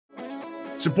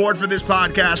Support for this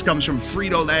podcast comes from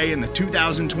Frito-Lay and the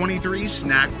 2023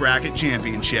 Snack Bracket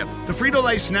Championship. The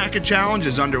Frito-Lay Snack-A Challenge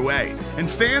is underway, and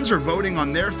fans are voting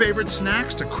on their favorite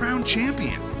snacks to crown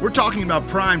champion. We're talking about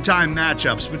prime-time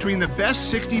matchups between the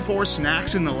best 64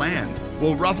 snacks in the land.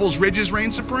 Will Ruffles Ridges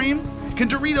reign supreme? Can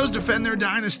Doritos defend their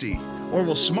dynasty? Or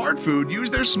will Smart Food use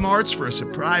their smarts for a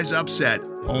surprise upset?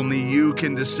 Only you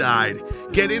can decide.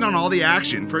 Get in on all the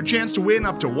action for a chance to win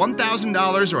up to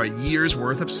 $1,000 or a year's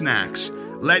worth of snacks.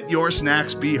 Let your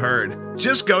snacks be heard.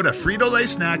 Just go to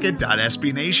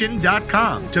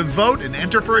fritolaysnacket.sbnation.com to vote and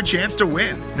enter for a chance to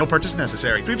win. No purchase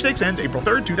necessary. Sweepstakes ends April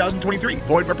 3rd, 2023.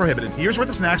 Void where prohibited. Year's worth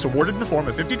of snacks awarded in the form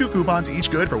of 52 coupons, each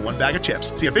good for one bag of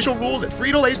chips. See official rules at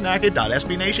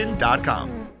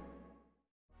fritolaysnacket.sbnation.com.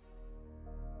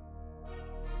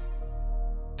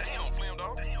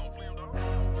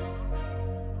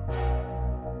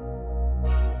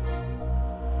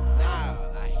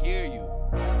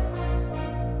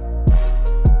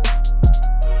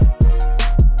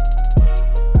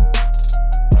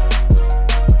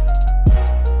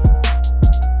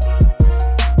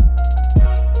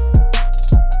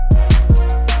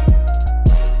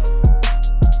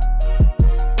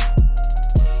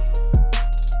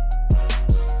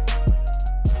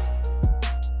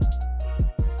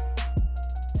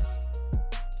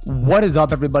 What is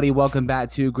up, everybody? Welcome back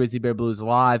to Grizzly Bear Blues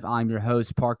Live. I'm your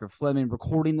host, Parker Fleming,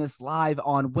 recording this live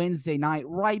on Wednesday night,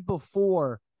 right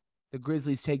before the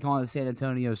Grizzlies take on the San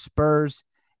Antonio Spurs.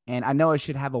 And I know I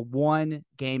should have a one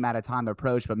game at a time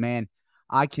approach, but man,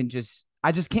 I just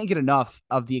can't get enough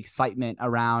of the excitement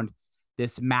around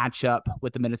this matchup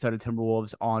with the Minnesota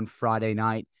Timberwolves on Friday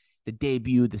night. The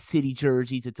debut, the city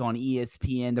jerseys, it's on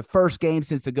ESPN. The first game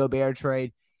since the Gobert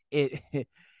trade.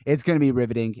 It's going to be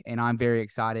riveting, and I'm very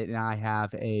excited, and I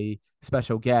have a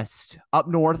special guest up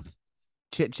north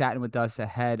chit-chatting with us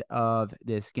ahead of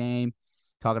this game,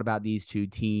 talking about these two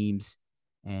teams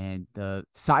and the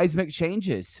seismic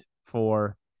changes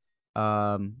for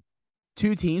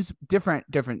two teams,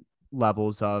 different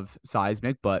levels of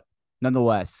seismic, but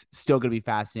nonetheless, still going to be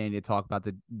fascinating to talk about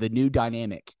the new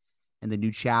dynamic and the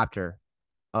new chapter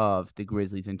of the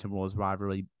Grizzlies and Timberwolves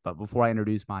rivalry. But before I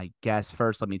introduce my guest,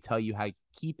 first, let me tell you how you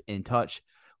keep in touch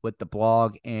with the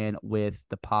blog and with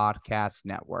the podcast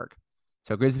network.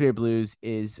 So Grizzly Bear Blues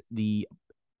is the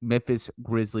Memphis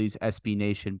Grizzlies SB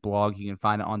Nation blog. You can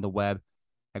find it on the web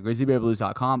at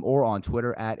grizzlybearblues.com or on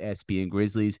Twitter at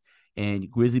SBNGrizzlies. And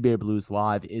Grizzly Bear Blues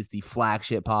Live is the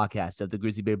flagship podcast of the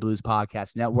Grizzly Bear Blues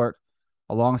podcast network,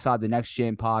 alongside the Next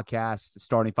Gen podcast, the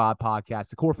Starting Five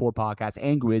podcast, the Core Four podcast,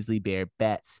 and Grizzly Bear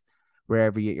Bets,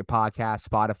 wherever you get your podcast,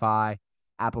 Spotify,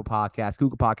 Apple Podcasts,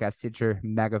 Google Podcasts, Stitcher,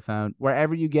 Megaphone,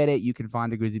 wherever you get it, you can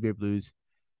find the Grizzly Bear Blues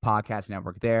podcast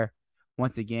network there.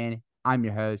 Once again, I'm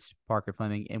your host, Parker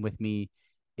Fleming, and with me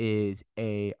is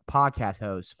a podcast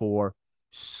host for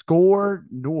Score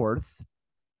North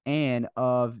and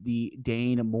of the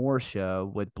Dane Moore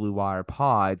Show with Blue Wire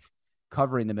Pods,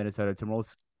 covering the Minnesota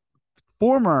Timberwolves,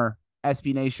 former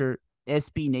SB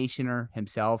Nationer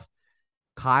himself,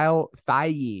 Kyle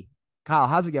Faye. Kyle,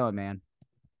 how's it going, man?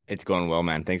 It's going well,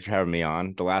 man. Thanks for having me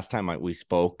on. The last time we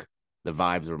spoke, the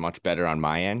vibes were much better on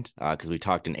my end because we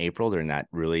talked in April during that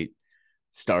really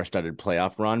star-studded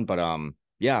playoff run. But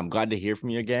yeah, I'm glad to hear from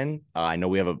you again. I know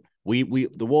we have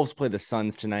the Wolves play the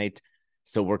Suns tonight,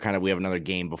 so we have another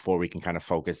game before we can kind of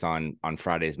focus on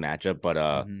Friday's matchup.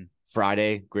 But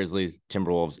Friday, Grizzlies,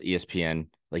 Timberwolves, ESPN.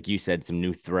 Like you said, some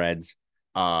new threads.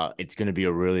 It's going to be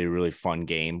a really, really fun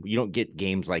game. You don't get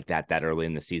games like that early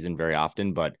in the season very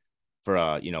often, but for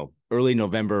a early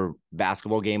November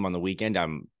basketball game on the weekend,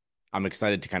 I'm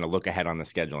excited to kind of look ahead on the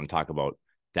schedule and talk about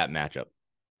that matchup.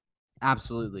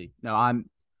 Absolutely. No, I'm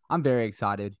very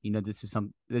excited.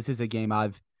 This is a game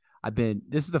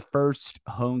this is the first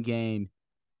home game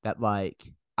that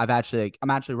I'm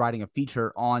actually writing a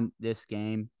feature on this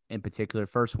game in particular.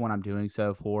 First one I'm doing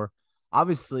so for.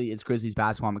 Obviously, it's Grizzlies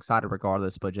basketball. I'm excited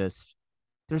regardless, but just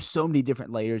there's so many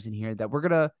different layers in here that we're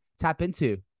going to tap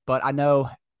into. But I know,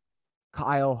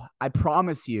 Kyle, I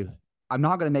promise you, I'm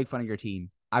not going to make fun of your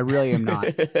team. I really am not,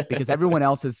 because everyone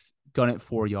else has done it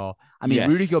for y'all. I mean, yes.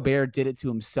 Rudy Gobert did it to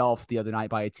himself the other night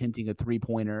by attempting a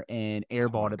three-pointer and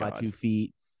airballed it by 2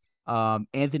 feet.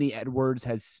 Anthony Edwards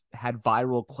has had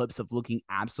viral clips of looking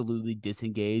absolutely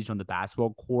disengaged on the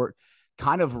basketball court,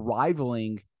 kind of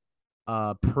rivaling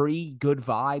pre-good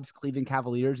vibes Cleveland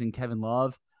Cavaliers and Kevin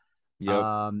Love.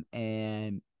 Yep.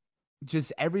 And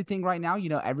just everything right now,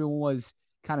 everyone was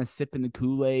kind of sipping the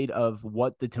Kool-Aid of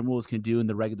what the Timberwolves can do in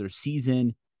the regular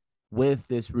season with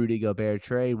this Rudy Gobert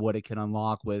trade, what it can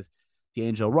unlock with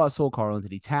D'Angelo Russell, Karl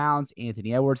Anthony Towns,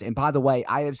 Anthony Edwards. And by the way,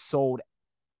 I have sold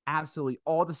absolutely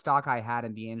all the stock I had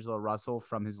in D'Angelo Russell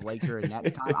from his Laker and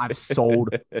Nets time. I've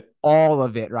sold all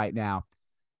of it right now.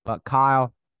 But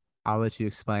Kyle, I'll let you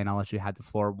explain. I'll let you have the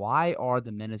floor. Why are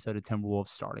the Minnesota Timberwolves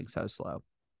starting so slow?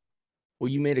 Well,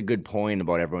 you made a good point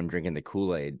about everyone drinking the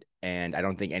Kool-Aid, and I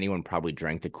don't think anyone probably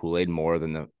drank the Kool-Aid more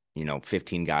than the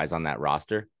 15 guys on that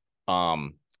roster.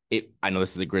 I know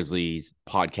this is the Grizzlies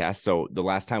podcast, so the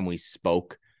last time we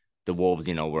spoke, the Wolves,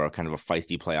 were a kind of a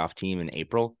feisty playoff team in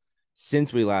April.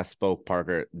 Since we last spoke,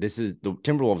 Parker, the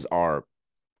Timberwolves are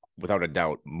without a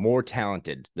doubt more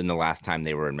talented than the last time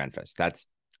they were in Memphis. That's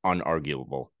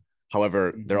unarguable.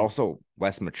 However, they're also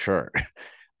less mature.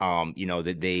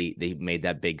 That they made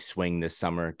that big swing this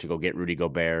summer to go get Rudy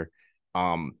Gobert.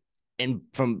 And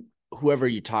from whoever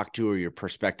you talk to or your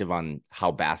perspective on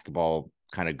how basketball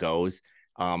kind of goes,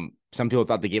 some people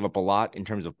thought they gave up a lot in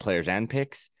terms of players and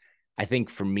picks. I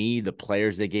think for me, the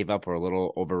players they gave up were a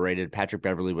little overrated. Patrick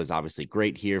Beverley was obviously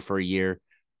great here for a year,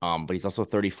 but he's also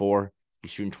 34. He's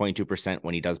shooting 22%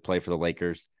 when he does play for the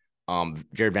Lakers.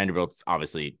 Jared Vanderbilt's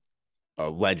obviously a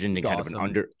legend and kind of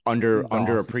an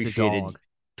underappreciated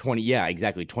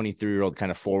 23-year-old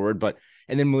kind of forward.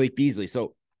 And then Malik Beasley.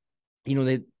 So,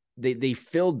 they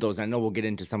filled those. I know we'll get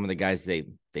into some of the guys they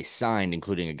signed,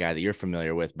 including a guy that you're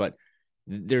familiar with, but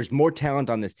there's more talent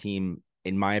on this team,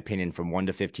 in my opinion, from 1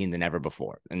 to 15 than ever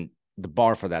before. And the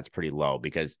bar for that's pretty low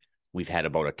because we've had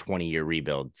about a 20-year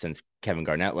rebuild since Kevin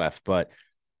Garnett left, but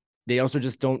they also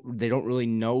just don't really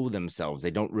know themselves.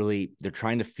 They're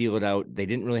trying to feel it out. They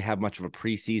didn't really have much of a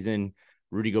preseason.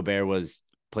 Rudy Gobert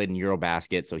played in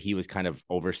Eurobasket, so he was kind of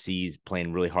overseas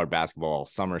playing really hard basketball all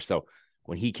summer. So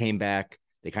when he came back,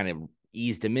 they kind of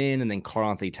eased him in, and then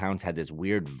Karl-Anthony Towns had this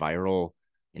weird viral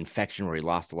infection where he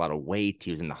lost a lot of weight.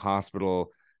 He was in the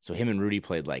hospital. So him and Rudy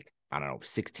played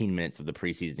 16 minutes of the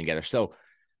preseason together. So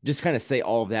just kind of say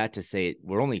all of that to say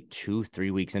we're only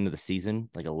 2-3 weeks into the season,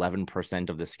 11%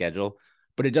 of the schedule,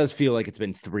 but it does feel like it's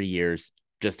been 3 years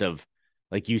just of,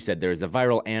 like you said, there's a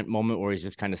viral Ant moment where he's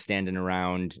just kind of standing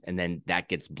around, and then that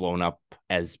gets blown up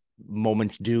as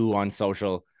moments do on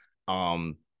social.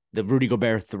 The Rudy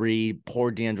Gobert 3,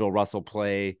 poor D'Angelo Russell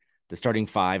play. The starting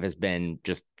 5 has been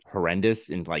just horrendous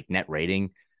in net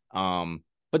rating.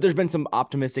 But there's been some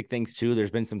optimistic things too.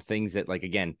 There's been some things that,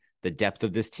 again, the depth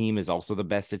of this team is also the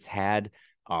best it's had.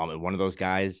 And one of those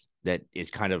guys that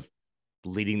is kind of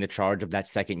leading the charge of that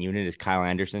second unit is Kyle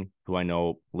Anderson, who I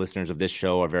know listeners of this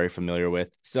show are very familiar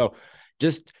with. So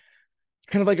just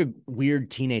kind of like a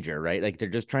weird teenager, right? They're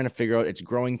just trying to figure out, it's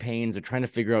growing pains. They're trying to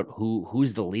figure out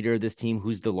who's the leader of this team,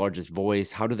 who's the largest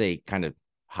voice. How do they kind of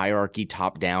hierarchy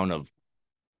top down of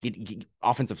get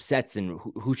offensive sets and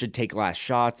who should take last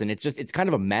shots. And it's kind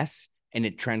of a mess, and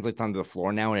it translates onto the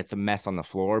floor now, and it's a mess on the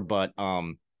floor, but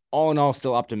all in all,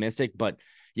 still optimistic. But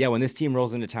yeah, when this team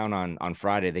rolls into town on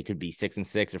Friday, they could be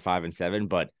 6-6 or 5-7,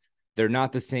 but they're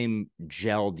not the same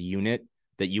gelled unit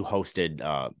that you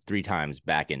hosted 3 times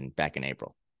back in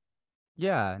April.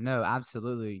 Yeah, no,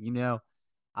 absolutely.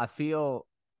 I feel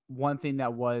one thing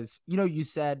that was, you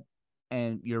said,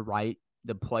 and you're right,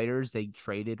 the players they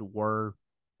traded were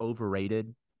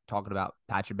overrated. Talking about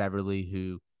Patrick Beverley,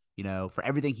 who, for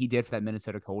everything he did for that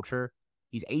Minnesota culture,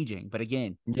 he's aging. But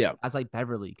again, guys like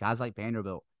Beverley, guys like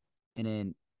Vanderbilt, and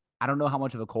then I don't know how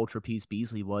much of a culture piece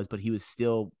Beasley was, but he was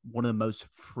still one of the most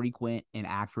frequent and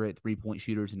accurate 3-point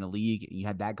shooters in the league. And you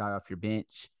had that guy off your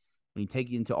bench. When you take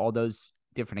it into all those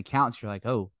different accounts, you're like,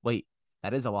 oh, wait,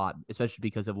 that is a lot, especially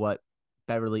because of what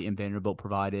Beverley and Vanderbilt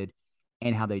provided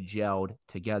and how they gelled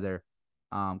together.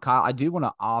 Kyle, I do want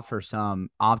to offer some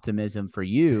optimism for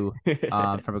you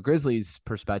from a Grizzlies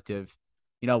perspective.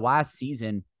 Last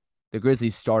season, the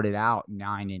Grizzlies started out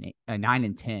 9-10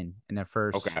 in their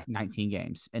first 19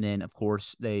 games. And then, of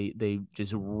course, they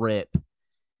just rip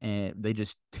and they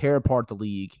just tear apart the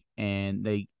league, and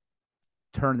they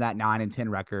turn that 9-10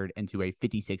 record into a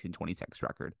 56-26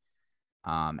 record.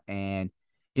 And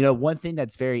one thing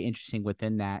that's very interesting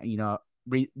within that,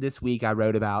 this week I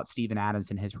wrote about Steven Adams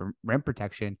and his rim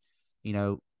protection.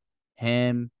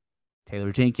 Him,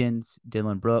 Taylor Jenkins,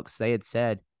 Dylan Brooks, they had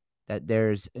said that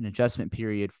there's an adjustment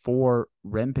period for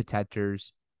rim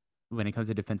protectors when it comes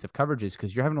to defensive coverages,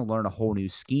 because you're having to learn a whole new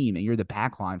scheme, and you're the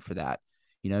back line for that.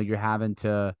 You're having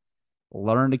to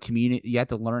learn to communicate. You have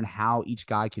to learn how each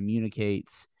guy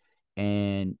communicates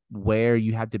and where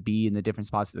you have to be in the different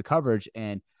spots of the coverage.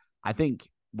 And I think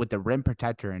with the rim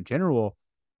protector in general,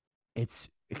 it's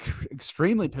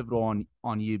extremely pivotal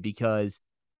on you, because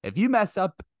if you mess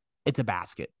up, it's a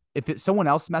basket. If someone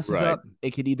else messes up,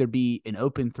 it could either be an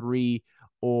open 3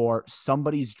 or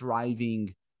somebody's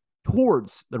driving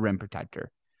towards the rim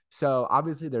protector. So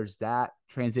obviously there's that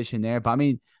transition there. But I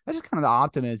mean, that's just kind of the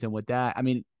optimism with that. I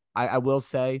mean, I will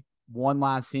say one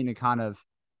last thing to kind of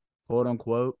quote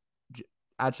unquote,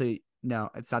 actually, no,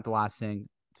 it's not the last thing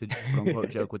to quote unquote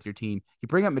joke with your team. You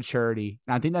bring up maturity.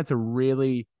 And I think that's a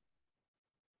really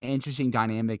interesting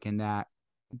dynamic in that,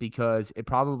 because it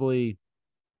probably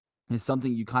is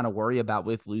something you kind of worry about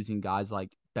with losing guys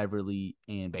like Beverly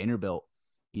and Vanderbilt.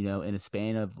 In a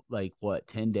span of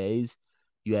 10 days,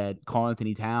 you had Karl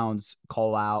Anthony Towns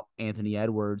call out Anthony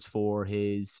Edwards for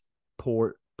his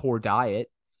poor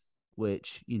diet,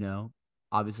 which,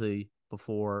 obviously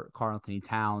before Karl Anthony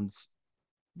Towns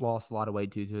lost a lot of weight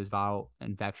due to his viral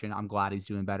infection. I'm glad he's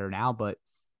doing better now, but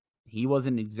he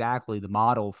wasn't exactly the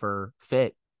model for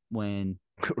fit when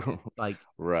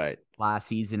right last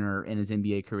season or in his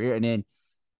NBA career. And then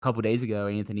a couple of days ago,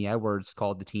 Anthony Edwards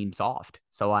called the team soft.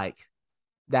 So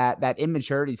that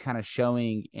immaturity is kind of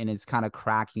showing, and it's kind of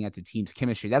cracking at the team's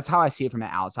chemistry. That's how I see it from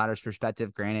an outsider's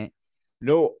perspective. Granted,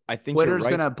 no, I think Twitter's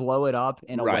right. gonna blow it up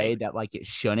in a way that it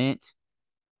shouldn't,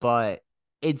 but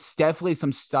it's definitely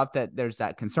some stuff that there's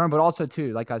that concern. But also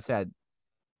too, like I said,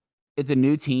 it's a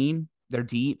new team. They're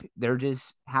deep. They're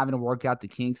just having to work out the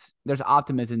kinks. There's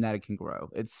optimism that it can grow.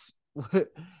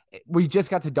 We just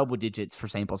got to double digits for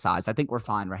sample size. I think we're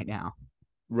fine right now.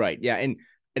 Right. Yeah. And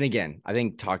again, I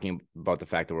think talking about the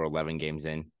fact that we're 11 games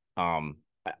in,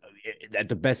 at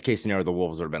the best case scenario, the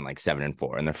Wolves would have been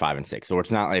 7-4 and they're 5-6. So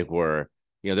it's not like we're,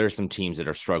 there's some teams that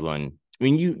are struggling. I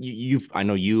mean, I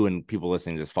know you and people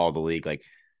listening to this follow the league.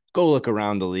 Go look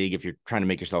around the league if you're trying to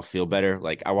make yourself feel better.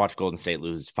 I watched Golden State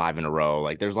lose 5 in a row.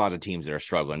 There's a lot of teams that are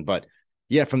struggling. But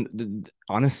yeah,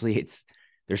 honestly,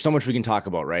 there's so much we can talk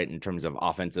about, right? In terms of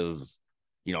offensive,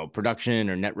 production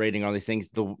or net rating, all these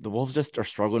things. The Wolves just are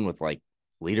struggling with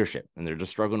leadership, and they're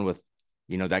just struggling with,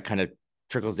 that kind of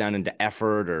trickles down into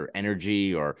effort or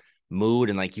energy or mood.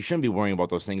 And you shouldn't be worrying about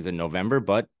those things in November,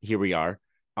 but here we are.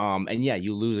 And yeah,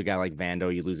 you lose a guy like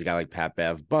Vando, you lose a guy like Pat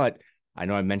Bev, but I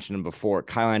know I mentioned him before.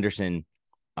 Kyle Anderson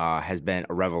has been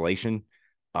a revelation,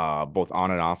 both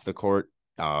on and off the court.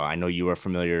 I know you are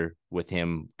familiar with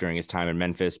him during his time in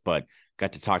Memphis, but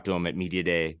got to talk to him at Media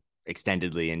Day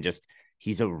extendedly, and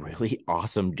he's a really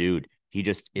awesome dude. He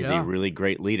just is a really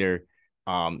great leader.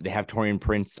 They have Taurean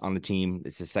Prince on the team.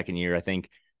 It's his second year, I think.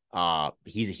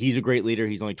 He's a great leader.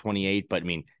 He's only 28, but I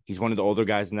mean, he's one of the older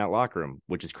guys in that locker room,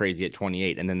 which is crazy at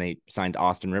 28. And then they signed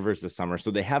Austin Rivers this summer. So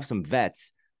they have some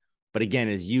vets. But again,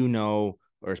 as you know,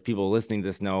 or as people listening to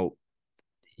this know,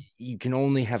 you can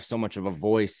only have so much of a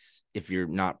voice if you're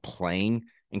not playing.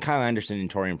 And Kyle Anderson and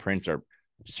Taurean Prince are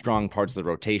strong parts of the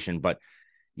rotation, but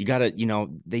you got to,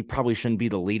 they probably shouldn't be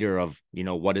the leader of,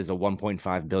 what is a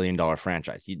 $1.5 billion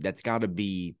franchise. That's got to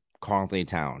be Karl Anthony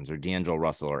Towns or D'Angelo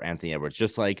Russell or Anthony Edwards.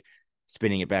 Just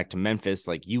spinning it back to Memphis,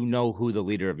 who the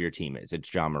leader of your team is. It's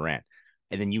John Morant.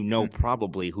 And then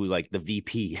probably who the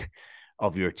VP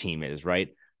of your team is, right?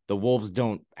 The Wolves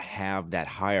don't have that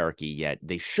hierarchy yet.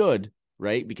 They should,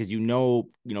 right? Because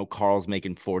Carl's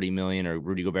making 40 million or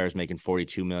Rudy Gobert's making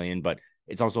 42 million, but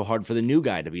it's also hard for the new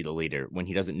guy to be the leader when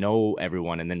he doesn't know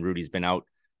everyone. And then Rudy's been out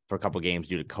for a couple of games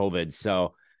due to COVID.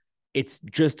 So it's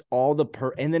just all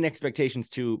and then expectations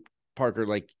too, Parker,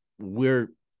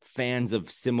 we're fans of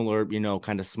similar,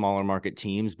 kind of smaller market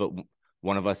teams, but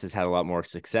one of us has had a lot more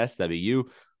success. That'd be you.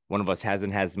 One of us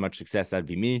hasn't had as much success. That'd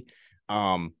be me.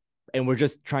 And we're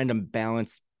just trying to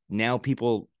balance. Now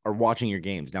people are watching your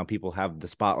games. Now people have the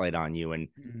spotlight on you. And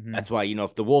that's why,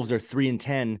 if the Wolves are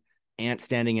 3-10, Ant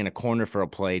standing in a corner for a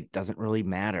play doesn't really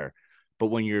matter. But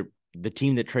when you're the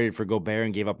team that traded for Gobert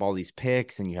and gave up all these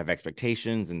picks and you have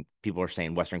expectations and people are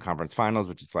saying Western Conference Finals,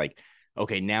 which is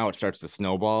okay, now it starts to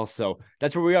snowball. So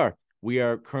that's where we are. We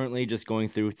are currently just going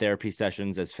through therapy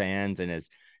sessions as fans and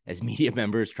as media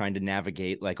members, trying to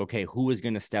navigate okay, who is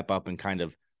going to step up and kind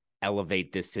of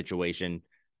elevate this situation.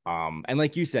 And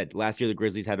like you said, last year, the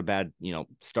Grizzlies had a bad,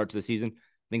 start to the season.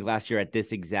 I think last year at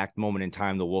this exact moment in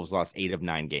time, the Wolves lost 8 of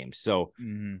 9 games. So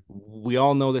we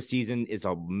all know the season is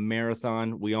a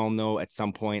marathon. We all know at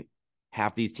some point,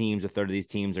 half these teams, a third of these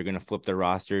teams are going to flip their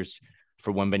rosters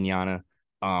for Wembanyama.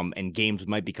 And games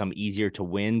might become easier to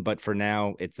win. But for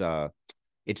now, it's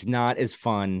not as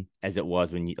fun as it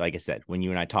was when like I said, when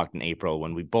you and I talked in April,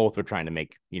 when we both were trying to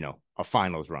make, a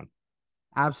finals run.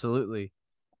 Absolutely.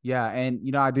 Yeah. And,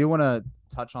 I do want to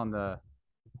touch on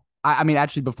I mean,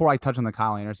 actually, before I touch on the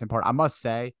Kyle Anderson part, I must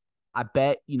say, I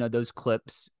bet, those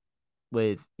clips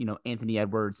with, Anthony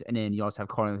Edwards, and then you also have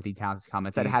Karl Anthony Towns'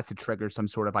 comments, that has to trigger some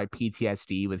sort of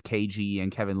PTSD with KG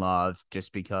and Kevin Love,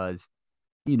 just because,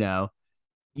 you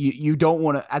don't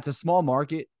want to, as a small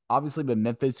market, obviously, but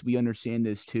Memphis, we understand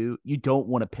this too. You don't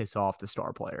want to piss off the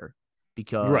star player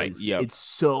because it's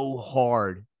so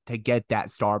hard to get that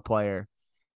star player.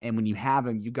 And when you have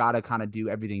him, you got to kind of do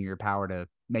everything in your power to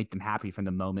make them happy from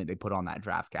the moment they put on that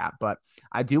draft cap. But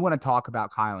I do want to talk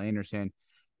about Kyle Anderson.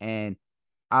 And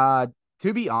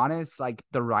to be honest, like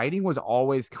the writing was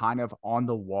always kind of on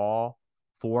the wall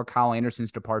for Kyle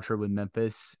Anderson's departure with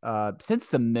Memphis since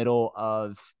the middle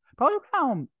of probably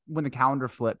around when the calendar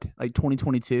flipped, like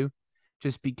 2022,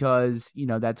 just because,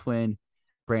 that's when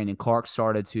Brandon Clark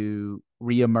started to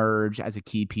reemerge as a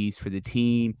key piece for the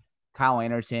team. Kyle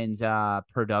Anderson's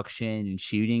production and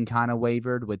shooting kind of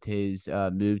wavered with his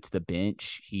move to the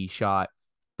bench. He shot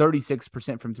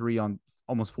 36% from three on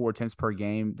almost 4 attempts per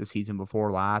game the season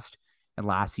before last. And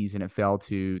last season, it fell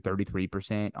to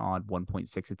 33% on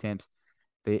 1.6 attempts.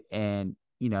 They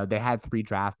had 3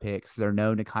 draft picks. They're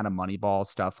known to kind of moneyball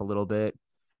stuff a little bit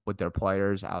with their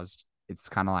players. It's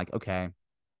kind of like, okay,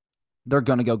 they're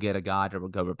going to go get a guy to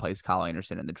go replace Kyle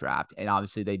Anderson in the draft. And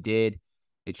obviously they did.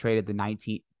 They traded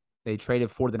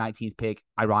for the 19th pick,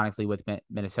 ironically, with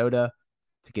Minnesota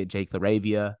to get Jake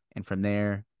LaRavia. And from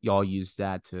there, y'all used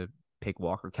that to pick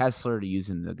Walker Kessler to use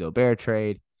in the Gobert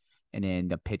trade. And then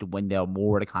the pick Wendell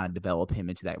Moore to kind of develop him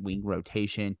into that wing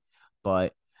rotation.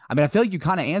 But I mean, I feel like you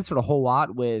kind of answered a whole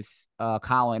lot with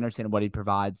Kyle Anderson and what he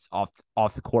provides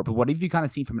off the court. But what have you kind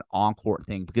of seen from an on-court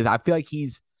thing? Because I feel like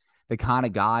he's the kind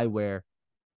of guy where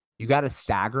you got to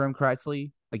stagger him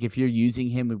correctly. Like if you're using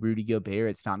him with Rudy Gobert,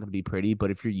 it's not going to be pretty. But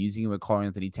if you're using him with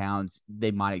Karl-Anthony Towns,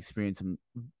 they might experience some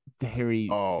very,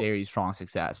 very strong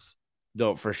success.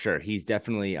 No, for sure. He's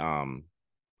definitely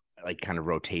like kind of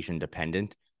rotation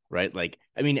dependent, right? Like,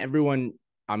 I mean,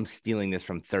 I'm stealing this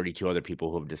from 32 other people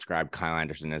who have described Kyle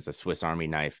Anderson as a Swiss Army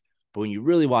knife. But when you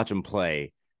really watch him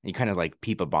play, and you kind of like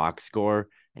peep a box score,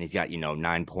 and he's got,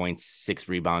 9 points, 6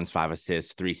 rebounds, 5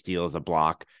 assists, 3 steals, a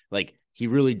block. Like he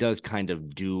really does kind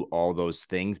of do all those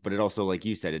things. But it also, like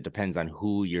you said, it depends on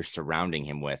who you're surrounding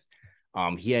him with.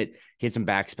 He had some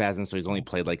back spasms, so he's only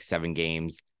played like 7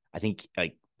 games. I think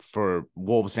like for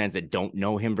Wolves fans that don't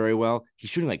know him very well, he's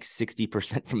shooting like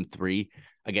 60% from 3.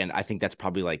 Again, I think that's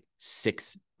probably like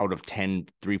 6 out of 10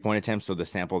 3-point attempts. So the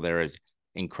sample there is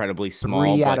incredibly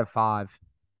small. 3 out of 5.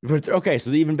 Okay,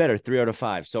 so even better, 3 out of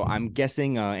 5. So I'm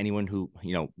guessing anyone who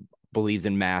believes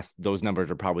in math, those numbers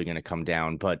are probably going to come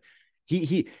down. But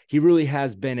he really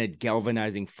has been a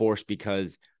galvanizing force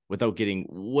because without getting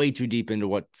way too deep into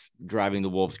what's driving the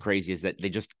Wolves crazy is that they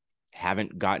just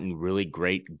haven't gotten really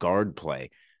great guard play.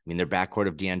 I mean, their backcourt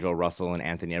of D'Angelo Russell and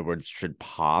Anthony Edwards should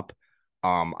pop.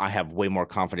 I have way more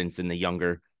confidence in the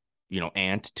younger,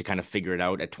 Ant to kind of figure it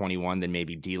out at 21 than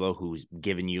maybe D'Lo, who's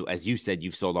given you, as you said,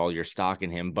 you've sold all your stock in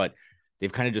him, but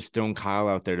they've kind of just thrown Kyle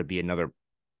out there to be another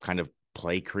kind of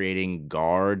play creating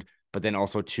guard. But then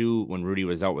also too, when Rudy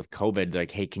was out with COVID, they're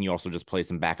like, hey, can you also just play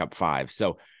some backup 5?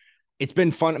 So it's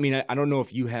been fun. I mean, I don't know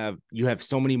if you have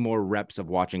so many more reps of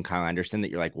watching Kyle Anderson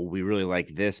that you're like, well, we really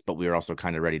like this, but we're also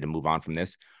kind of ready to move on from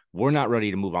this. We're not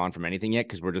ready to move on from anything yet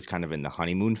because we're just kind of in the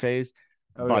honeymoon phase.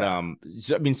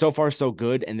 So far so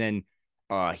good. And then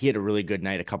he had a really good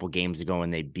night a couple games ago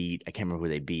and they beat, I can't remember who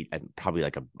they beat, probably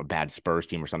like a bad Spurs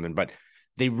team or something, but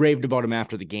they raved about him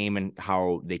after the game and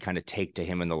how they kind of take to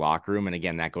him in the locker room. And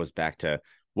again, that goes back to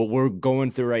what we're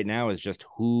going through right now is just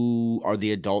who are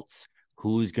the adults,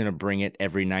 who's going to bring it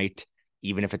every night,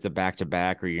 even if it's a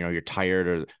back-to-back or, you're tired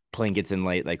or playing gets in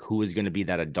late, like who is going to be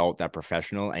that adult, that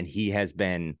professional? And he has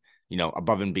been,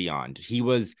 above and beyond. He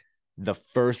was the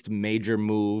first major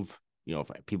move, for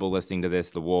people listening to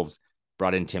this, the Wolves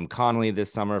brought in Tim Connolly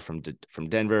this summer from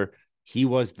Denver. He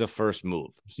was the first move.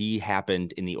 He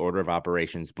happened in the order of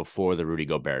operations before the Rudy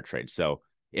Gobert trade. So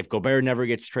if Gobert never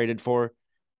gets traded for,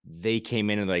 they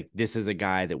came in and like, this is a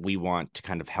guy that we want to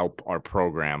kind of help our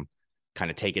program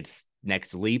kind of take its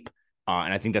next leap.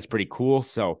 And I think that's pretty cool.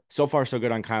 So far, so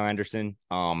good on Kyle Anderson.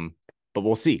 But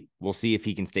we'll see. We'll see if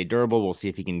he can stay durable. We'll see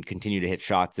if he can continue to hit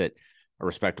shots at a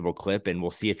respectable clip. And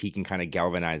we'll see if he can kind of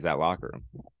galvanize that locker room.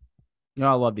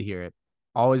 I love to hear it.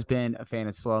 Always been a fan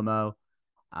of slow-mo.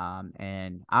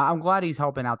 And I'm glad he's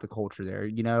helping out the culture there.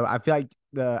 I feel like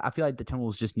the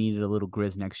Timberwolves just needed a little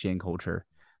Grizz next gen culture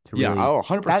to really.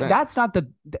 100%. That's not the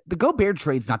Gobert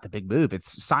trade's not the big move.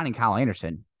 It's signing Kyle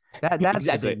Anderson. That's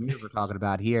exactly the big move we're talking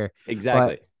about here.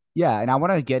 Exactly. But, yeah, and I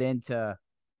want to get into.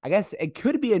 I guess it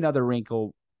could be another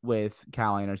wrinkle with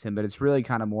Kyle Anderson, but it's really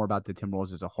kind of more about the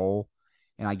Timberwolves as a whole.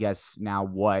 And I guess now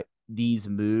what these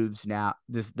moves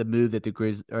the move that the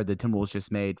Timberwolves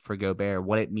just made for Gobert,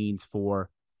 what it means for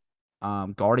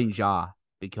guarding Ja,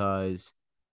 because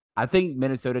I think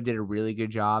Minnesota did a really good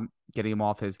job getting him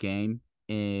off his game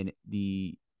in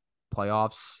the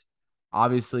playoffs.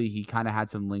 Obviously, he kind of had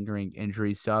some lingering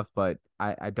injury stuff, but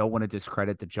I don't want to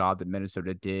discredit the job that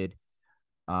Minnesota did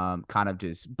kind of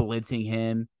just blitzing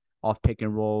him off pick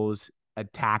and rolls,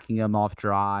 attacking him off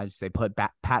drives. They put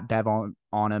Pat Bev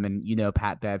on him, and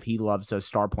Pat Bev, he loves those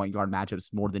star point guard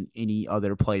matchups more than any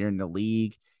other player in the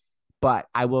league. But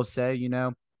I will say,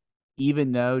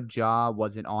 even though Ja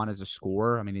wasn't on as a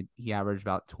scorer, I mean, he averaged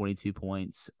about 22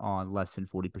 points on less than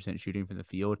 40% shooting from the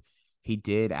field. He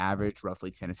did average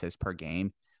roughly 10 assists per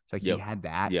game. So he had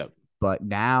that. Yep. But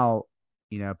now,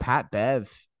 Pat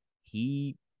Bev,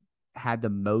 he had the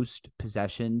most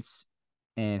possessions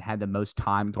and had the most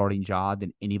time guarding Ja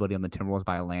than anybody on the Timberwolves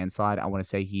by a landslide. I want to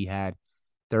say he had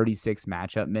 36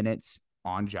 matchup minutes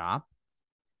on Ja.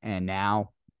 And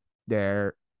now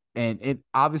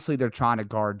obviously they're trying to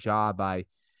guard Ja by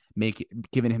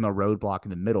giving him a roadblock in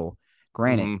the middle.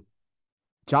 Granted,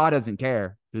 Ja doesn't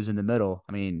care who's in the middle.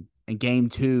 I mean, in game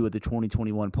 2 of the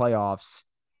 2021 playoffs,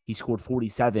 he scored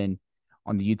 47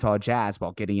 on the Utah Jazz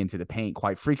while getting into the paint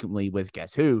quite frequently with,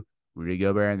 guess who? Rudy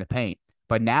Gobert in the paint.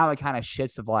 But now it kind of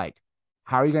shifts of like,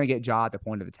 how are you going to get Ja at the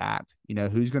point of attack?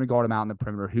 Who's going to guard him out in the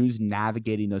perimeter? Who's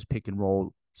navigating those pick and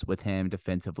rolls with him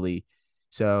defensively?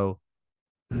 So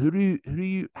how do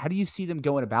you see them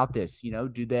going about this?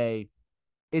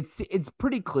 It's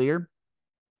pretty clear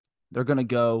they're going to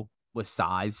go with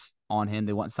size on him.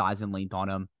 They want size and length on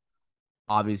him.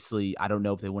 Obviously, I don't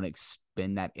know if they want to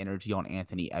expend that energy on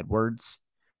Anthony Edwards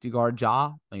to guard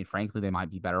Ja. I mean, frankly, they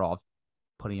might be better off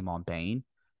putting him on Bane.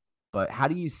 But how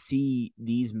do you see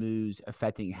these moves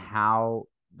affecting how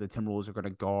the Timberwolves are going to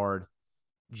guard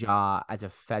Ja as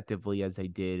effectively as they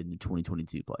did in the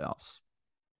 2022 playoffs?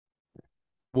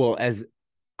 Well, as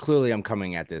clearly I'm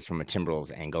coming at this from a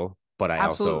Timberwolves angle, but I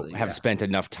also have spent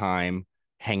enough time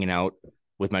hanging out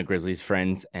with my Grizzlies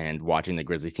friends and watching the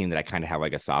Grizzlies team that I kind of have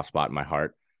like a soft spot in my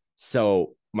heart.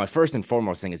 So my first and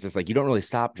foremost thing is just like, you don't really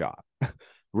stop Ja,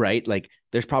 right? Like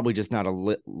there's probably just not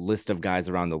a list of guys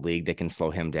around the league that can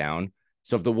slow him down.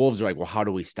 So if the Wolves are like, well, how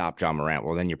do we stop Ja Morant?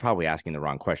 Well, then you're probably asking the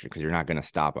wrong question because you're not going to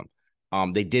stop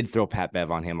him. They did throw Pat Bev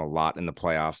on him a lot in the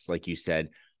playoffs, like you said,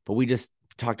 but we just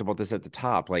talked about this at the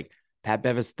top. Like Pat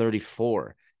Bev is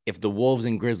 34. If the Wolves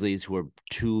and Grizzlies, who are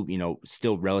two,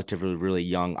 still relatively really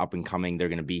young, up and coming, they're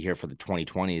going to be here for the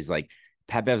 2020s. Like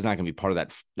Pat Bev's not going to be part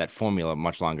of that formula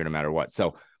much longer, no matter what.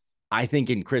 So I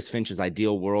think in Chris Finch's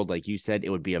ideal world, like you said,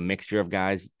 it would be a mixture of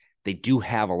guys. They do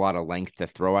have a lot of length to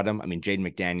throw at him. I mean, Jaden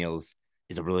McDaniels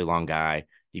is a really long guy.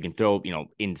 You can throw,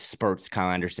 in spurts,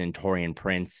 Kyle Anderson, Taurean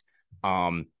Prince.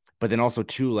 But then also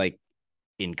too, like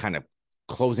in kind of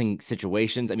closing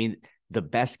situations. I mean, the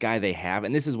best guy they have,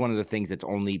 and this is one of the things that's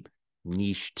only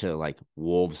niche to like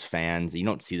Wolves fans. You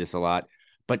don't see this a lot,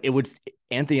 but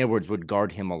Anthony Edwards would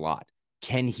guard him a lot.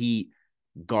 Can he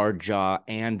guard Ja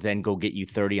and then go get you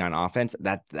 30 on offense?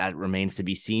 That remains to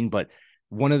be seen. But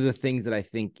one of the things that I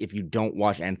think if you don't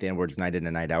watch Anthony Edwards night in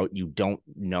and night out, you don't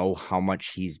know how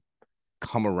much he's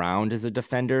come around as a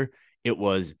defender. It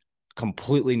was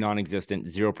completely non-existent,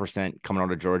 0% coming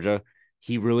out of Georgia.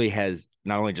 He really has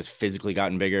not only just physically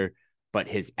gotten bigger, but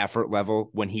his effort level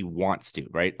when he wants to,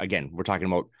 right? Again, we're talking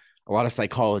about a lot of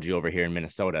psychology over here in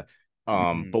Minnesota.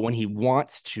 But when he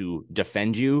wants to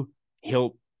defend you,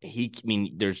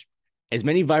 there's as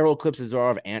many viral clips as there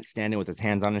are of Ant standing with his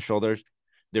hands on his shoulders.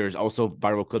 There's also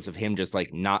viral clips of him just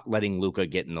like not letting Luka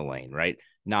get in the lane, right?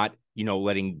 Not,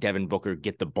 letting Devin Booker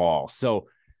get the ball. So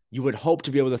you would hope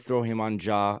to be able to throw him on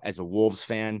Ja as a Wolves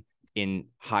fan in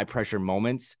high pressure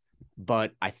moments.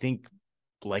 But I think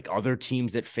like other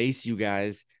teams that face you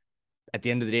guys, at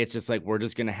the end of the day, it's just like, we're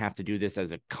just going to have to do this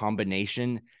as a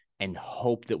combination and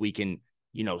hope that we can,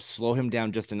 slow him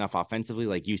down just enough offensively.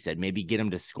 Like you said, maybe get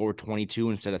him to score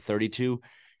 22 instead of 32,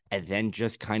 and then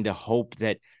just kind of hope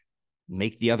that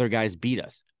make the other guys beat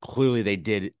us. Clearly they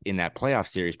did in that playoff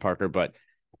series, Parker, but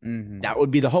that would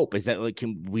be the hope, is that like,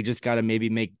 we just got to maybe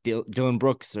make Dylan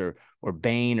Brooks or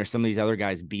Bane or some of these other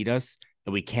guys beat us,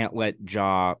 and we can't let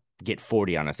Ja get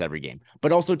 40 on us every game.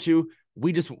 But also too,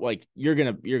 we just like, you're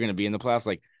gonna be in the playoffs.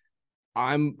 Like,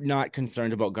 I'm not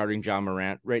concerned about guarding Ja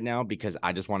Morant right now because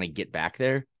I just want to get back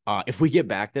there. If we get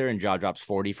back there and Ja drops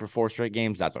 40 for 4 straight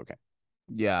games, that's okay.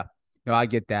 Yeah, no, I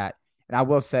get that. And I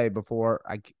will say, before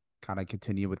I kind of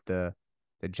continue with the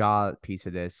Ja piece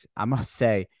of this, I must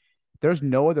say there's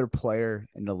no other player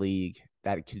in the league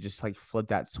that could just like flip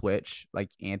that switch like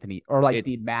Anthony, or like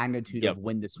the magnitude of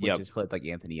when the switch is flipped like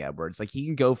Anthony Edwards. Like he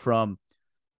can go from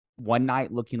one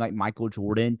night looking like Michael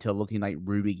Jordan to looking like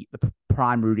the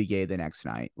prime Rudy Gay the next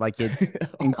night. Like it's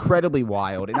incredibly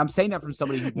wild. And I'm saying that from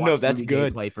somebody who watched Rudy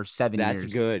Gay play for 7 years.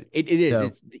 That's good. It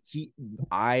is. So,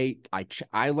 I like,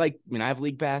 I have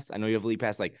League Pass. I know you have League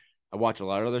Pass. Like I watch a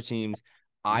lot of other teams.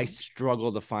 I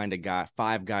struggle to find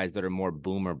 5 guys that are more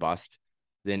boom or bust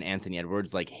than Anthony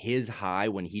Edwards. Like his high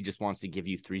when he just wants to give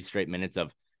you 3 straight minutes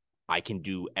of I can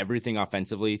do everything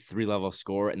offensively, 3-level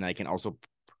score, and then I can also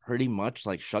pretty much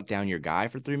like shut down your guy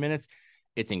for 3 minutes.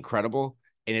 It's incredible.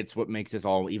 And it's what makes this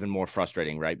all even more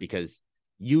frustrating, right? Because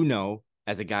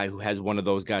as a guy who has one of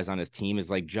those guys on his team,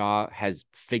 is like Ja has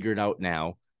figured out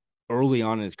now early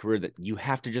on in his career that you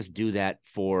have to just do that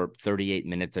for 38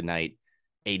 minutes a night,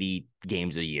 80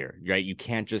 games a year, right? You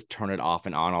can't just turn it off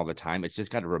and on all the time. It's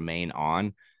just got to remain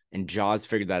on. And Ja's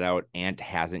figured that out. Ant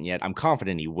hasn't yet. I'm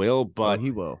confident he will, but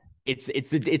he will. It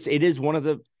is one of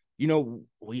the,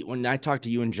 when I talked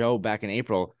to you and Joe back in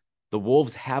April, the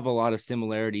Wolves have a lot of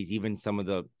similarities, even some of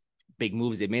the big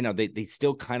moves they made. Now they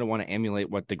still kind of want to emulate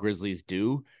what the Grizzlies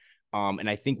do. And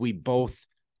I think we both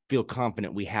feel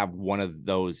confident we have one of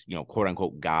those, quote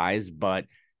unquote guys, but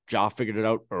Ja figured it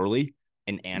out early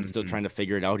and Ant's still trying to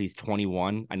figure it out. He's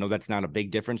 21. I know that's not a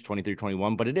big difference, 23,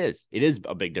 21, but it is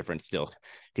a big difference still.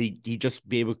 He just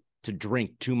be able to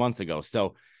drink 2 months ago.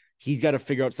 So he's got to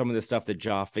figure out some of the stuff that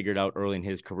Ja figured out early in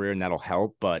his career, and that'll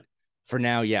help. But for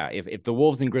now, yeah, if the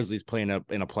Wolves and Grizzlies play in a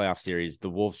playoff series, the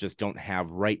Wolves just don't have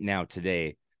right now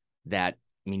today that,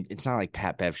 I mean, it's not like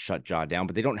Pat Bev shut Ja down,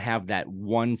 but they don't have that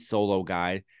one solo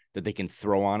guy that they can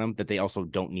throw on him that they also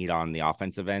don't need on the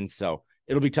offensive end. So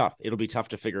it'll be tough. It'll be tough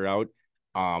to figure out.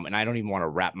 And I don't even want to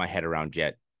wrap my head around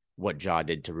yet what Ja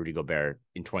did to Rudy Gobert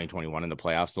in 2021 in the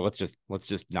playoffs. So let's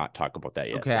just not talk about that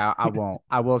yet. Okay, I won't.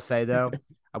 I will say though,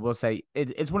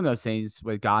 it's one of those things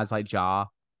with guys like Ja.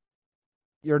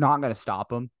 You're not going to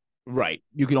stop him. Right.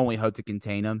 You can only hope to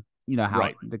contain him. You know how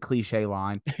right. the cliche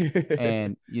line.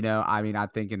 And, I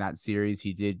think in that series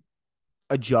he did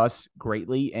adjust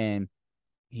greatly and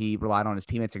he relied on his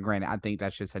teammates. And granted, I think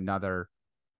that's just another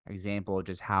example of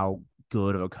just how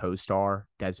good of a co-star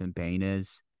Desmond Bane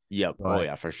is. Yep. But,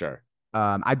 yeah, for sure.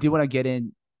 I do want to get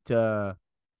into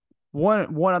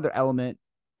one other element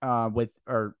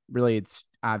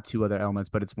I have 2 other elements,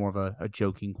 but it's more of a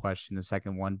joking question, the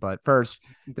second one. But first,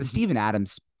 the Steven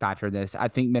Adams factor in this. I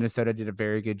think Minnesota did a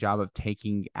very good job of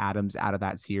taking Adams out of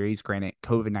that series. Granted,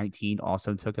 COVID-19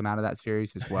 also took him out of that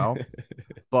series as well.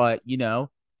 But,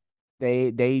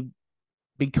 they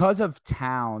because of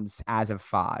Towns as a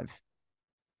 5,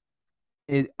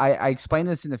 I explained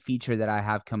this in the feature that I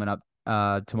have coming up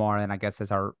tomorrow, and I guess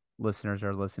as our listeners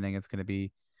are listening, it's going to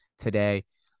be today.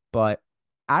 But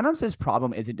Adams'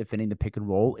 problem isn't defending the pick and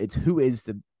roll. It's who's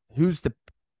the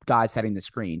guy setting the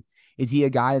screen. Is he a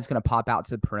guy that's going to pop out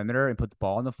to the perimeter and put the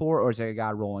ball on the floor, or is it a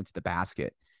guy rolling to the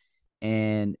basket?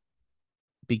 And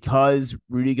because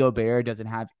Rudy Gobert doesn't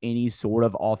have any sort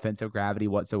of offensive gravity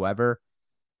whatsoever,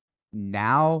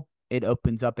 now it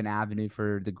opens up an avenue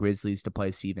for the Grizzlies to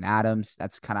play Steven Adams.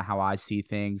 That's kind of how I see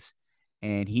things.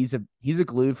 And he's a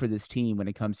glue for this team when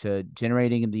it comes to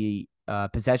generating the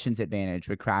possessions advantage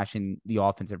with crashing the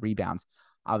offensive rebounds.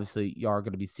 Obviously, you are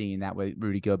going to be seeing that with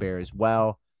Rudy Gobert as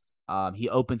well. He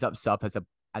opens up stuff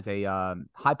as a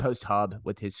high post hub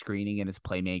with his screening and his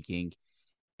playmaking.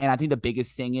 And I think the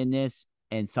biggest thing in this,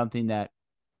 and something that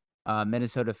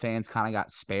Minnesota fans kind of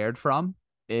got spared from,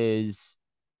 is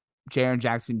Jaren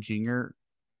Jackson Jr.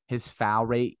 His foul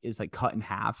rate is like cut in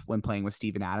half when playing with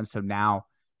Steven Adams. So now,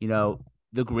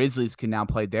 the Grizzlies can now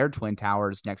play their Twin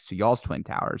Towers next to y'all's Twin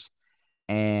Towers.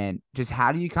 And just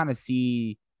how do you kind of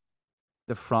see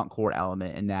the front court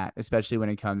element in that, especially when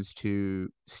it comes to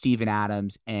Steven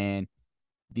Adams and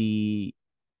the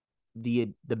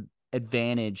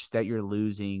advantage that you're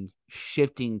losing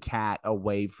shifting Cat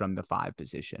away from the 5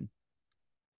 position?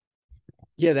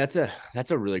 Yeah, that's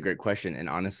a really great question. And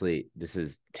honestly, this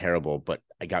is terrible, but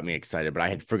it got me excited. But I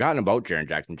had forgotten about Jaren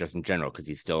Jackson just in general because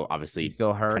he's still obviously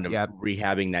hurt, kind of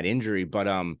rehabbing that injury. But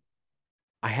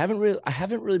I haven't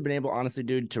really been able, honestly,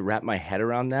 dude, to wrap my head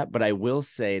around that. But I will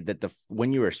say that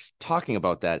when you were talking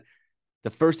about that,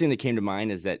 the first thing that came to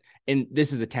mind is that, and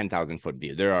this is a 10,000-foot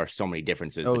view, there are so many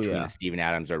differences between Steven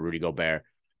Adams or Rudy Gobert,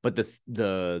 but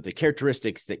the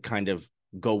characteristics that kind of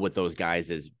go with those guys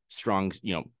is strong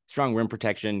rim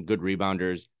protection, good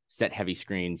rebounders, set heavy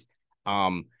screens.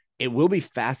 It will be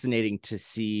fascinating to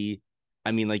see.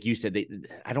 I mean, like you said,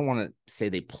 I don't want to say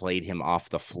they played him off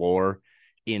the floor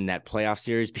in that playoff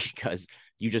series because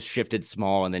you just shifted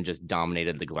small and then just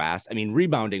dominated the glass. I mean,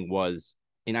 rebounding was,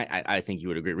 and I think you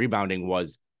would agree, rebounding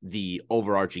was the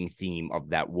overarching theme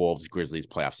of that Wolves Grizzlies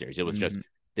playoff series. It was just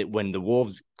that when the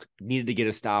Wolves needed to get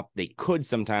a stop, they could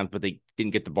sometimes, but they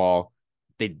didn't get the ball.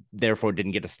 They therefore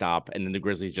didn't get a stop, and then the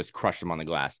Grizzlies just crushed them on the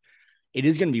glass. It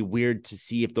is going to be weird to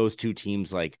see if those two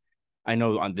teams, like, I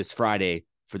know on this Friday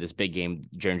for this big game,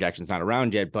 Jaren Jackson's not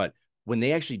around yet, but when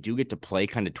they actually do get to play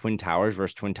kind of Twin Towers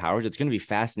versus Twin Towers, it's going to be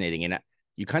fascinating. And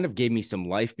you kind of gave me some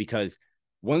life because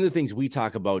one of the things we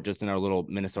talk about just in our little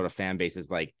Minnesota fan base is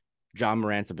like John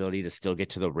Morant's ability to still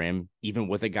get to the rim, even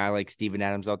with a guy like Steven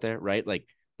Adams out there, right? Like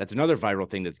that's another viral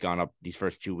thing that's gone up these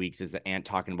first 2 weeks is the Ant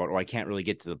talking about, oh, I can't really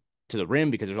get to the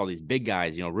rim because there's all these big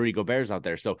guys, Rudy Gobert's out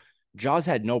there. So Jaws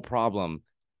had no problem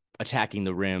attacking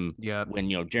the rim when,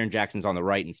 Jaren Jackson's on the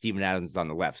right and Steven Adams is on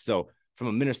the left. So from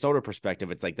a Minnesota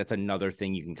perspective, it's like, that's another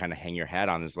thing you can kind of hang your hat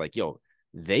on is like,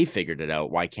 they figured it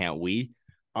out. Why can't we?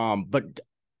 But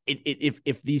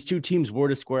if these two teams were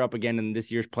to square up again in this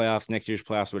year's playoffs, next year's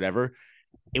playoffs, whatever,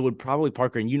 it would probably,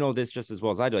 Parker, and you know this just as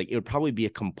well as I do, like it would probably be a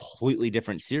completely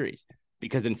different series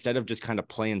because instead of just kind of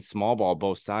playing small ball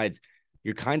both sides,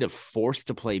 you're kind of forced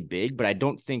to play big. But I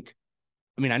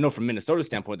know from Minnesota's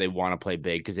standpoint, they want to play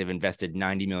big because they've invested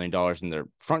 $90 million in their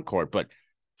front court. But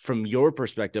from your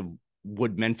perspective,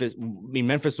 Memphis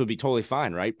would be totally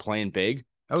fine, right? Playing big,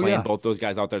 playing both those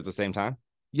guys out there at the same time.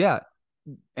 Yeah.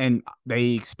 And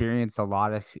they experience a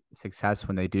lot of success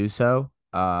when they do so.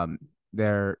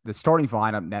 The starting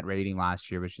lineup net rating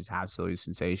last year was just absolutely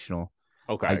sensational.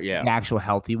 Okay, the actual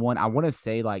healthy one. I want to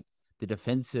say like the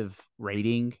defensive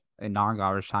rating in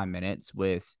non-garbage time minutes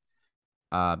with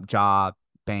Ja,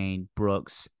 Bane,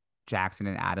 Brooks, Jackson,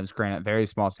 and Adams. Granted, very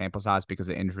small sample size because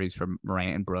of injuries from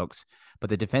Morant and Brooks,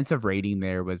 but the defensive rating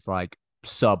there was like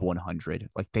sub 100.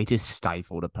 Like they just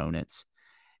stifled opponents,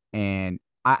 and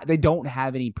they don't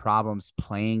have any problems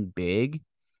playing big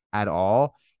at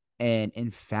all. And in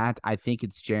fact, I think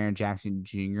it's Jaren Jackson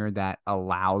Jr. that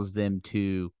allows them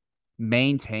to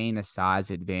maintain a size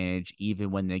advantage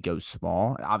even when they go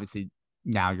small. Obviously,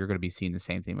 now you're going to be seeing the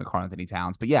same thing with Karl-Anthony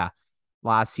Towns. But yeah,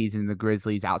 last season, the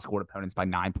Grizzlies outscored opponents by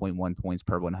 9.1 points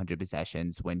per 100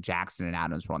 possessions when Jackson and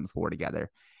Adams were on the floor together.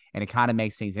 And it kind of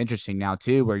makes things interesting now,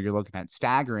 too, where you're looking at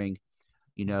staggering.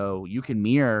 You can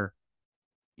mirror.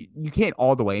 You can't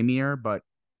all the way mirror, but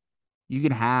you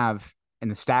can have in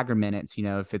the stagger minutes,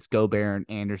 if it's Gobert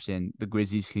and Anderson, the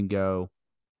Grizzlies can go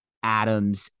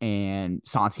Adams and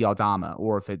Santi Aldama,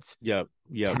 or if it's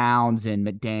Towns and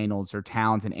McDaniels or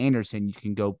Towns and Anderson, you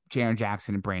can go Jaren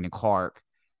Jackson and Brandon Clark.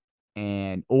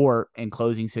 Or in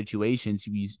closing situations,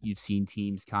 you've seen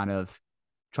teams kind of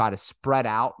try to spread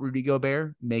out Rudy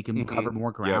Gobert, make him cover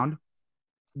more ground.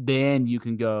 Then you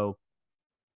can go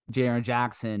Jaren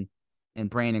Jackson and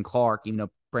Brandon Clark, even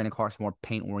though Brandon Clark's more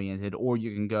paint oriented, or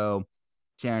you can go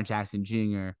Jaren Jackson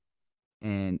Jr.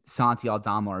 and Santi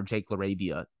Aldama or Jake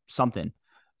LaRavia, something.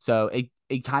 So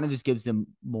it kind of just gives them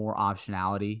more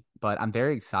optionality. But I'm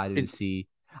very excited to see.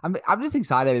 I'm just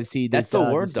excited to see. That's this, the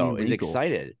word though. Is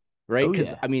excited, right?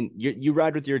 Because you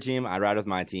ride with your team, I ride with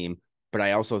my team. But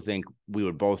I also think we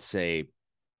would both say,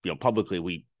 publicly,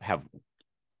 we have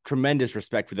tremendous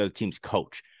respect for the team's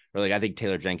coach. Or like I think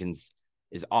Taylor Jenkins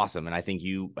is awesome, and I think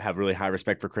you have really high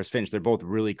respect for Chris Finch. They're both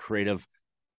really creative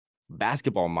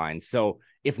basketball minds. So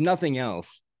if nothing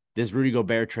else, this Rudy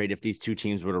Gobert trade, if these two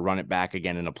teams were to run it back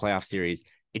again in a playoff series,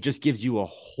 it just gives you a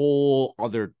whole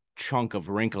other chunk of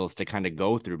wrinkles to kind of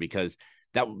go through because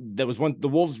that was one. The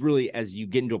Wolves really, as you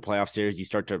get into a playoff series, you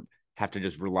start to have to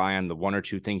just rely on the one or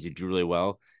two things you do really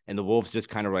well. And the Wolves just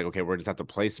kind of like, okay, we're just have to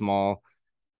play small,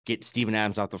 get Steven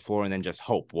Adams off the floor, and then just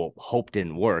hope. Well, hope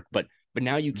didn't work, but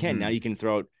now you can. Now you can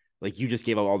throw out, like you just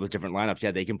gave out all the different lineups.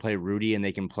 Yeah, they can play Rudy and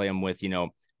they can play him with,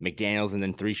 McDaniels and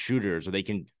then three shooters, or they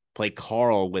can play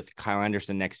Carl with Kyle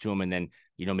Anderson next to him and then,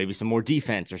 maybe some more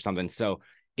defense or something. So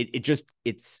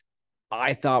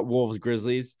I thought Wolves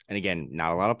Grizzlies, and again,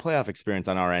 not a lot of playoff experience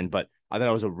on our end, but I thought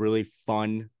it was a really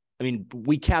fun. I mean,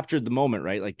 we captured the moment,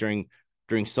 right? Like during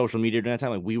social media during that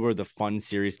time, like we were the fun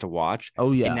series to watch.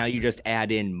 Oh yeah. And now you just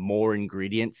add in more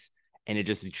ingredients and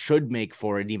it should make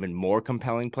for an even more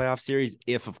compelling playoff series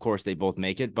if, of course, they both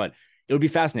make it. But it would be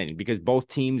fascinating because both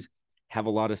teams have a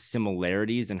lot of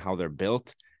similarities in how they're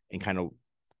built and kind of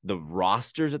the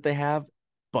rosters that they have.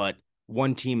 But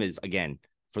one team is, again,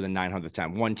 for the 900th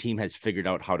time, one team has figured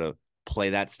out how to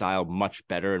play that style much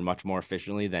better and much more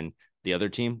efficiently than the other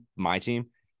team, my team.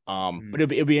 But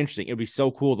it'll be interesting. It'll be so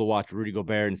cool to watch Rudy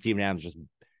Gobert and Steven Adams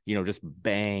just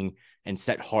bang and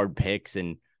set hard picks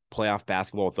and playoff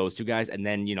basketball with those two guys. And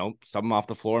then, sub them off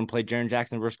the floor and play Jaren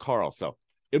Jackson versus Carl. So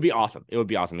it would be awesome. It would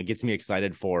be awesome. It gets me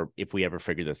excited for if we ever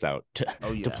figure this out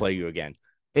to play you again.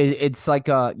 It's like,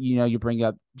 you bring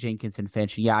up Jenkins and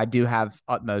Finch. Yeah, I do have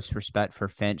utmost respect for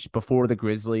Finch. Before the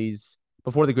Grizzlies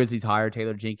hired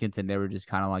Taylor Jenkins and they were just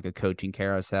kind of like a coaching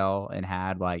carousel and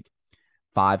had like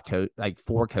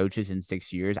four coaches in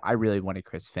 6 years. I really wanted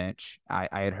Chris Finch. I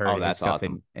had heard his stuff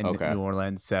in New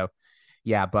Orleans. So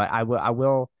yeah, but I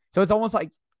will. So it's almost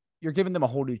like you're giving them a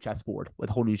whole new chessboard with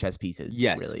whole new chess pieces.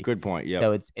 Yes, really. Good point. Yeah.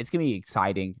 So it's gonna be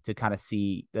exciting to kind of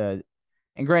see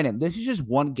And granted, this is just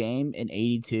one game in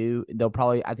 82.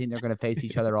 I think they're going to face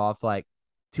each other off like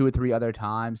 2 or 3 other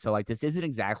times. So, like, this isn't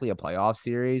exactly a playoff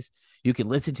series. You can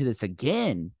listen to this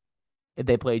again if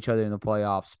they play each other in the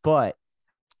playoffs. But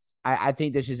I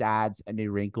think this just adds a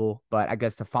new wrinkle. But I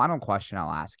guess the final question I'll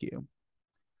ask you,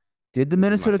 did the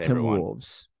Minnesota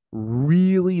Timberwolves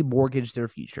really mortgage their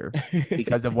future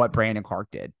because of what Brandon Clark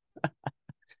did?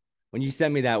 When you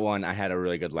sent me that one, I had a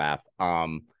really good laugh.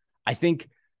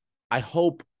 I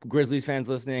hope Grizzlies fans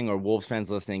listening or Wolves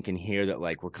fans listening can hear that,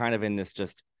 like, we're kind of in this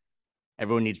just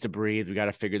everyone needs to breathe. We got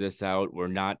to figure this out. We're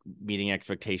not meeting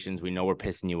expectations. We know we're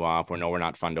pissing you off. We know we're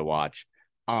not fun to watch.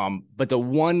 But the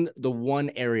one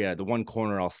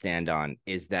corner I'll stand on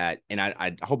is that, and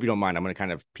I hope you don't mind, I'm going to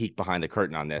kind of peek behind the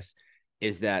curtain on this,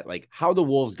 is that, like, how the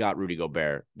Wolves got Rudy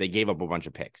Gobert, they gave up a bunch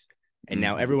of picks. And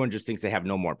now everyone just thinks they have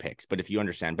no more picks. But if you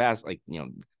understand the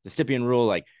Stippian rule,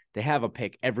 like, they have a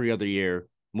pick every other year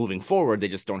moving forward. They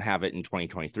just don't have it in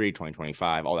 2023,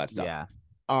 2025, all that stuff.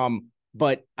 Yeah.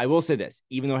 But I will say this,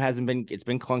 even though it's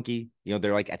been clunky,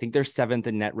 they're like, I think they're 7th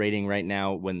in net rating right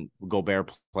now when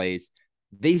Gobert plays.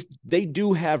 They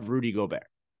do have Rudy Gobert,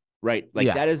 right? Like,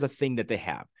 that is a thing that they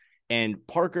have. And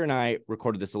Parker and I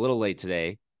recorded this a little late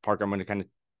today. Parker, I'm going to kind of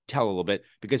tell a little bit,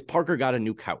 because Parker got a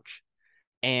new couch.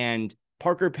 And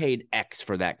Parker paid X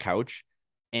for that couch.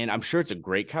 And I'm sure it's a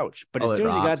great couch. But as soon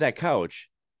as he got that couch,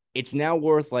 it's now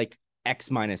worth like X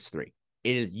 -3.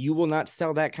 You will not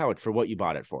sell that couch for what you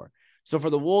bought it for. So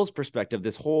for the Wolves' perspective,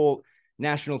 this whole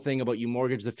national thing about you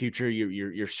mortgage the future,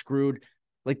 you're screwed.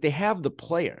 Like, they have the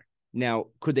player. Now,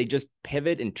 could they just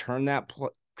pivot and turn that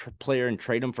player and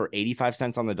trade him for 85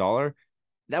 cents on the dollar?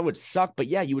 That would suck. But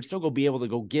yeah, you would still be able to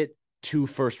go get 2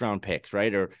 first-round picks,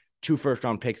 right? Or 2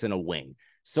 first-round picks and a wing.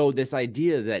 So this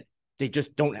idea that they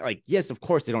just don't, like, yes, of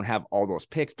course they don't have all those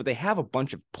picks, but they have a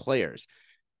bunch of players.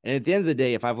 And at the end of the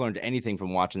day, if I've learned anything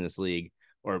from watching this league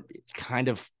or kind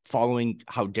of following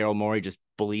how Daryl Morey just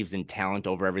believes in talent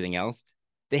over everything else,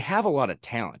 they have a lot of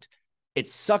talent. It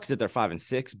sucks that they're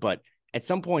 5-6, but at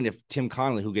some point, if Tim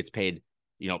Connolly, who gets paid,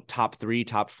 top 3,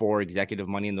 top 4 executive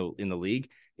money in the league,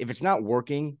 if it's not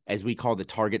working, as we call the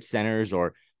target centers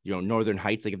or, Northern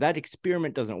Heights, like, if that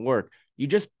experiment doesn't work, you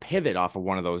just pivot off of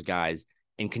one of those guys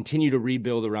and continue to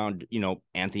rebuild around,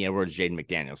 Anthony Edwards, Jaden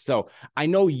McDaniels. So I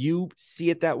know you see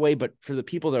it that way, but for the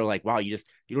people that are like, wow, you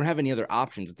don't have any other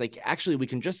options. It's like, actually, we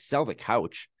can just sell the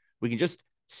couch. We can just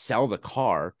sell the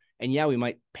car. And yeah, we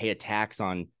might pay a tax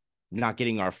on not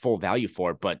getting our full value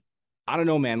for it. But I don't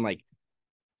know, man, like,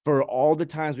 for all the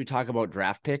times we talk about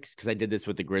draft picks, because I did this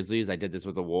with the Grizzlies, I did this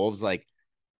with the Wolves, like,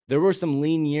 there were some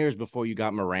lean years before you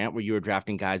got Morant where you were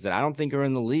drafting guys that I don't think are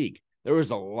in the league. There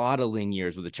was a lot of lean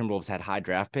years where the Timberwolves had high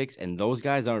draft picks, and those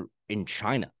guys are in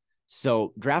China.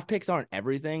 So draft picks aren't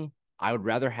everything. I would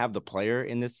rather have the player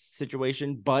in this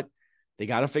situation, but they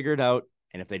got to figure it out.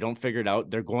 And if they don't figure it out,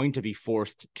 they're going to be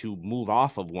forced to move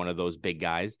off of one of those big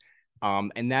guys.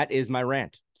 And that is my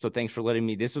rant. So thanks for letting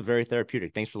me, this was very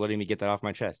therapeutic. Thanks for letting me get that off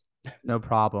my chest. No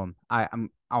problem.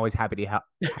 I'm always happy to help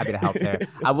there.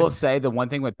 I will say the one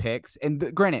thing with picks,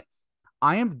 and granted,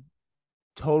 I am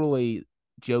totally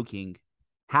joking,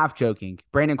 half joking.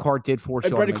 Brandon Clark did force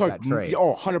you to make that trade.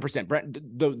 Oh, 100%.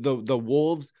 The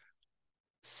Wolves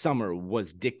summer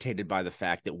was dictated by the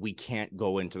fact that we can't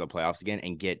go into the playoffs again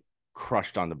and get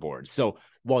crushed on the board. So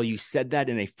while you said that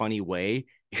in a funny way,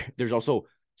 there's also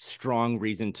strong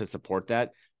reason to support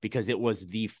that, because it was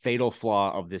the fatal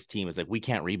flaw of this team. Is like, we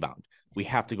can't rebound. We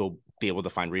have to go be able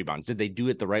to find rebounds. Did they do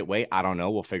it the right way? I don't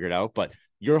know. We'll figure it out. But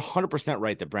you're 100%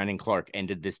 right that Brandon Clark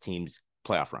ended this team's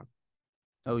playoff run.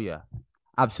 Oh, yeah,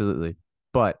 absolutely.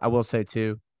 But I will say,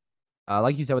 too,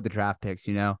 like you said with the draft picks,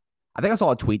 I think I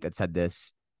saw a tweet that said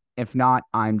this. If not,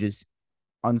 I'm just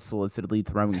unsolicitedly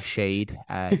throwing shade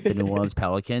at the New Orleans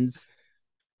Pelicans.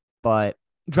 But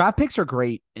draft picks are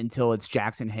great until it's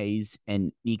Jackson Hayes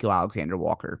and Nico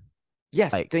Alexander-Walker.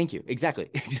 Yes, thank you.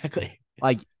 Exactly.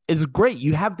 Like, it's great.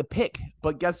 You have the pick,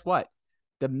 but guess what?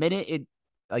 The minute it,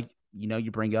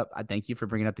 you bring up, I thank you for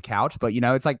bringing up the couch, but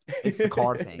it's like, it's the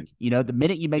car thing. The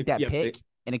minute you make that pick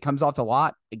and it comes off the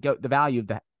lot, the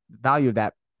value of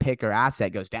that pick or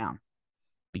asset goes down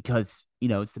because,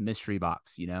 it's the mystery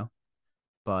box,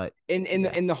 But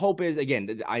and the hope is,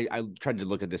 again, I tried to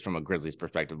look at this from a Grizzlies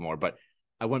perspective more, but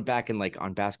I went back and, like,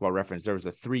 on Basketball Reference, there was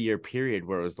a 3-year period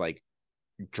where it was like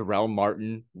Jarrell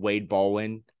Martin, Wade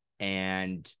Baldwin,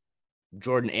 and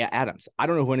Jordan Adams. I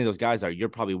don't know who any of those guys are. You're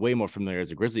probably way more familiar as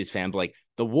a Grizzlies fan, but, like,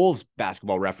 the Wolves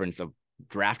Basketball Reference of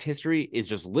draft history is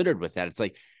just littered with that. It's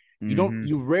like,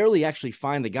 you rarely actually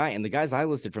find the guy. And the guys I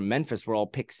listed from Memphis were all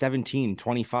picked 17,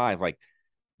 25. Like,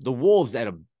 the Wolves at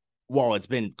a while it's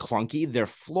been clunky, their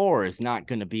floor is not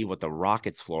going to be what the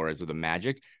Rockets floor is or the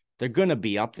Magic. They're going to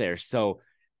be up there. So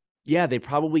yeah, they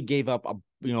probably gave up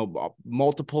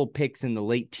multiple picks in the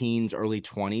late teens, early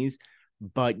 20s,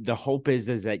 but the hope is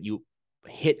that you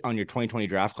hit on your 2020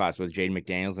 draft class with Jaden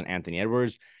McDaniels and Anthony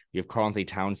Edwards. You have Karl-Anthony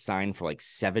Towns signed for like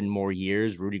 7 more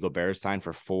years. Rudy Gobert signed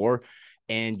for 4.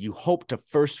 And you hope to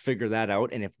first figure that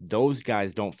out. And if those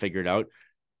guys don't figure it out,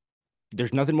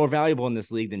 there's nothing more valuable in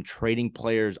this league than trading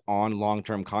players on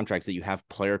long-term contracts that you have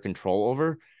player control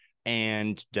over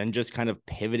and then just kind of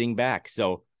pivoting back.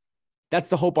 So that's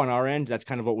the hope on our end. That's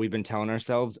kind of what we've been telling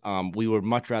ourselves. We would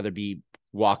much rather be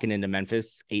walking into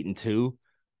Memphis 8-2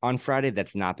 on Friday.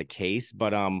 That's not the case,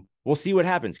 but we'll see what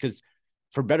happens, because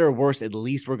for better or worse, at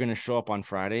least we're going to show up on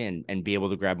Friday and be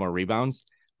able to grab more rebounds.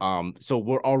 So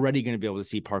we're already going to be able to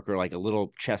see, Parker, like a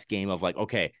little chess game of like,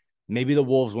 okay, maybe the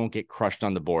Wolves won't get crushed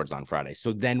on the boards on Friday.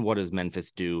 So then what does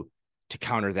Memphis do to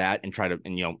counter that and try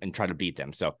to beat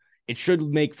them? So it should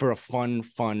make for a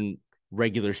fun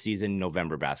regular season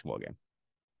November basketball game.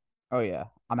 Oh yeah,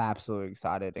 I'm absolutely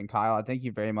excited. And Kyle, thank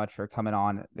you very much for coming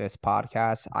on this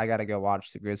podcast. I got to go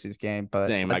watch the Grizzlies game, but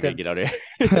same. I gotta get out of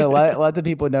here. let the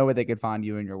people know where they could find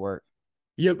you and your work.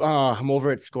 Yep. I'm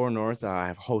over at Score North.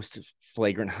 I host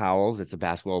Flagrant Howls. It's a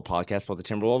basketball podcast about the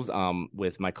Timberwolves.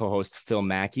 With my co-host Phil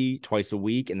Mackey twice a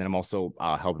week, and then I'm also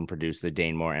helping produce the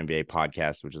Dane Moore NBA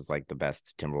podcast, which is like the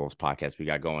best Timberwolves podcast we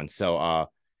got going. So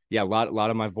yeah, a lot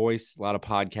of my voice, a lot of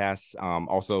podcasts.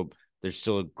 Also, there's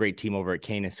still a great team over at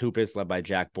Canis Hoopus, led by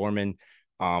Jack Borman.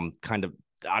 Kind of,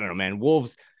 I don't know, man.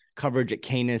 Wolves coverage at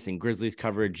Canis and Grizzlies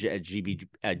coverage at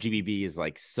GBB is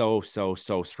like so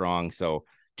strong. So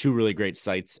 2 really great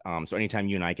sites. So anytime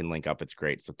you and I can link up, it's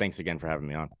great. So thanks again for having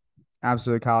me on.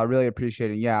 Absolutely, Kyle. I really appreciate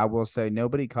it. Yeah, I will say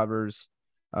nobody covers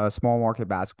small market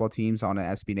basketball teams on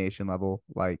an SB Nation level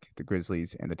like the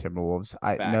Grizzlies and the Timberwolves.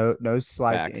 No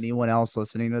slight to anyone else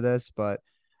listening to this, but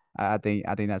I think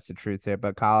that's the truth there.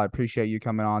 But Kyle, I appreciate you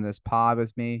coming on this pod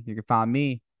with me. You can find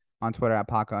me on Twitter at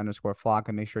Paca_Flock,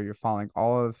 and make sure you're following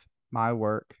all of my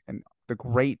work and the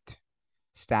great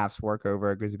staff's work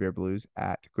over at Grizzly Bear Blues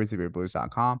at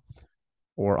grizzlybearblues.com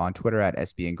or on Twitter at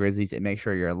SB and Grizzlies. And make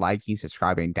sure you're liking,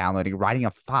 subscribing, downloading, writing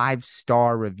a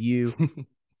 5-star review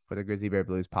for the Grizzly Bear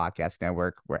Blues Podcast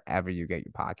Network, wherever you get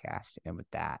your podcast. And with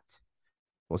that,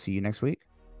 we'll see you next week.